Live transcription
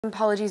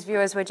Apologies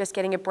viewers, we're just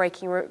getting a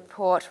breaking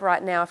report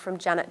right now from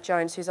Janet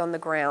Jones, who's on the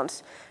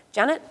ground.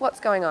 Janet, what's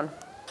going on?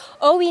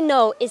 All we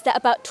know is that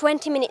about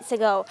 20 minutes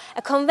ago,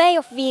 a convoy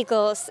of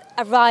vehicles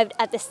arrived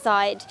at the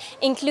site,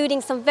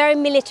 including some very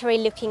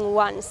military-looking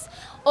ones.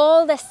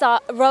 All the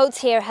roads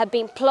here have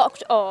been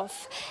blocked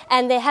off,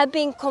 and there have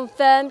been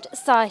confirmed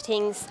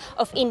sightings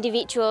of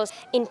individuals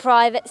in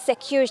private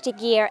security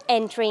gear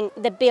entering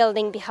the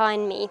building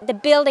behind me. The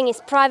building is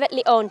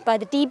privately owned by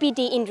the Dee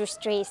Baxter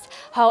Industries.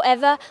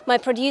 However, my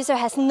producer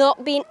has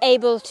not been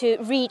able to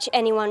reach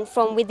anyone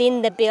from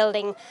within the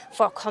building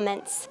for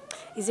comments.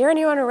 Is there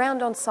anyone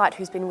around on site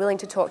who's been willing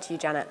to talk to you,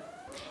 Janet?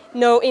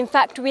 No, in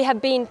fact, we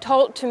have been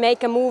told to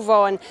make a move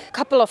on a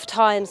couple of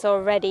times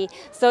already,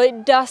 so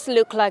it does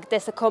look like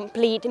there's a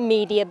complete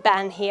media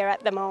ban here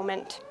at the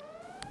moment.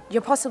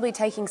 You're possibly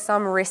taking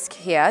some risk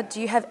here.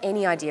 Do you have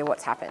any idea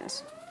what's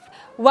happened?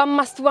 One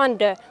must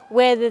wonder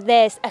whether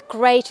there's a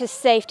greater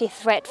safety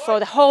threat for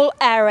the whole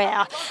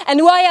area.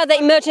 And why are the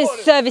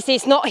emergency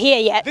services not here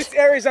yet? This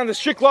area is under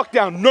strict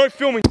lockdown, no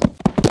filming.